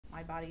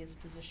my body is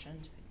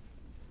positioned.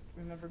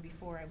 Remember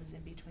before I was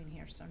in between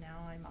here, so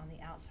now I'm on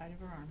the outside of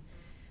her arm.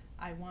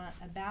 I want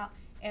about,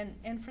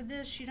 and for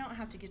this, you don't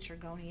have to get your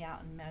goni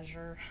out and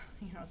measure.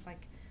 You know, it's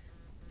like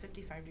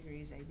 55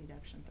 degrees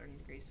abduction, 30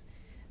 degrees.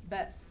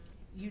 But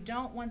you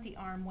don't want the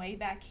arm way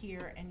back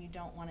here, and you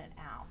don't want it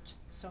out.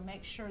 So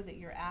make sure that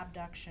your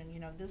abduction, you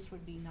know, this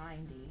would be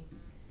 90,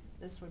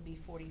 this would be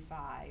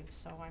 45.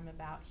 So I'm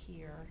about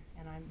here,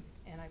 and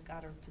I've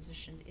got her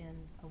positioned in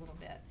a little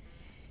bit.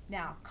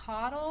 Now,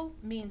 caudal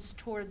means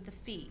toward the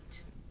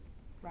feet,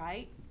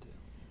 right?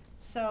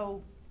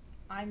 So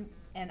I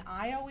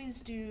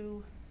always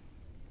do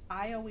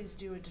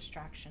a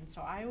distraction. So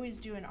I always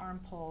do an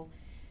arm pull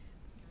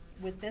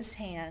with this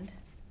hand.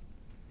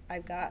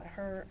 I've got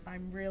her,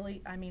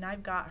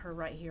 I've got her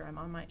right here.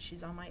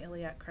 She's on my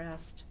iliac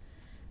crest.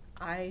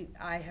 I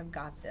have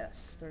got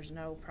this. There's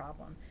no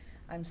problem.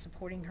 I'm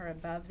supporting her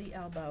above the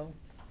elbow.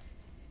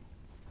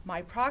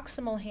 My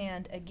proximal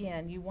hand,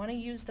 again, you want to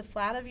use the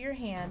flat of your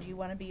hand. You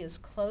want to be as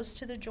close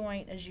to the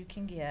joint as you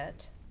can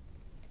get.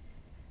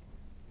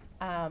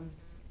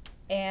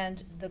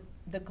 And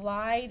the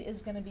glide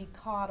is going to be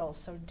caudal,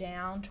 so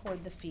down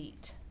toward the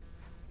feet.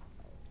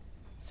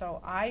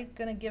 So I'm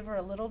going to give her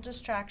a little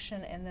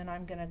distraction, and then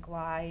I'm going to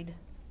glide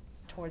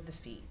toward the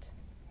feet.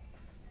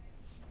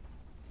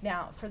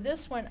 Now, for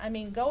this one,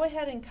 go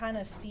ahead and kind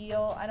of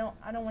feel. I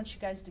don't want you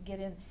guys to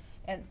get in,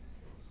 and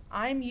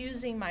I'm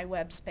using my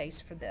web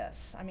space for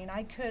this.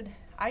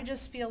 I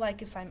just feel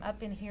like if I'm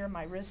up in here,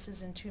 my wrist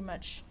is in too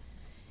much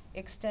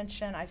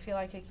extension. I feel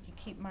like I could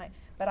keep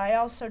but I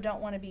also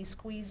don't want to be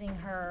squeezing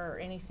her or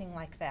anything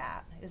like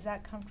that. Is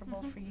that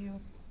comfortable for you,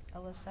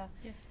 Alyssa?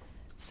 Yes.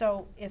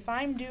 So if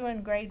I'm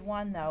doing grade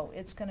 1, though,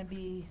 it's going to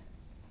be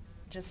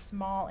just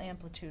small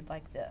amplitude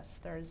like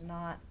this. There's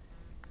not,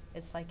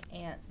 it's like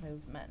ant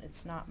movement.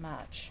 It's not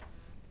much.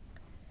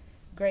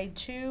 Grade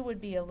 2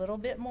 would be a little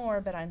bit more,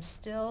 but I'm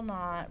still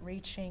not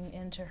reaching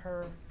into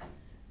her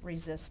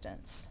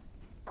resistance.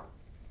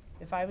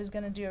 If I was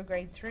going to do a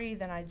grade 3,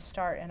 then I'd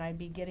start and I'd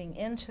be getting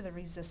into the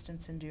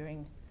resistance and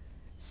doing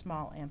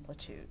small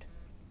amplitude.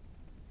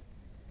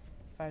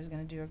 If I was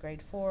going to do a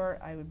grade 4,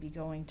 I would be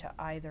going to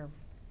either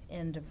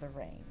end of the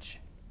range.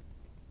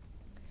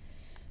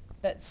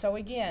 But so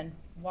again,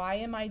 why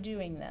am I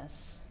doing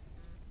this?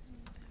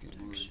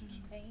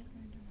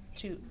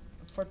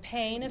 For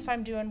pain if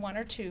I'm doing 1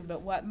 or 2,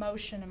 but what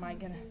motion am I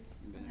going to?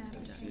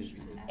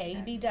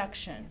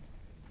 Abduction.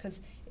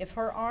 Because if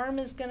her arm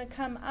is going to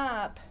come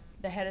up,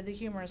 the head of the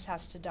humerus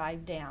has to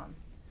dive down.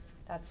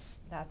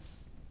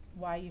 That's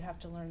why you have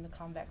to learn the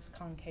convex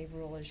concave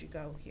rule as you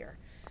go here.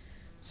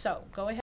 So go ahead.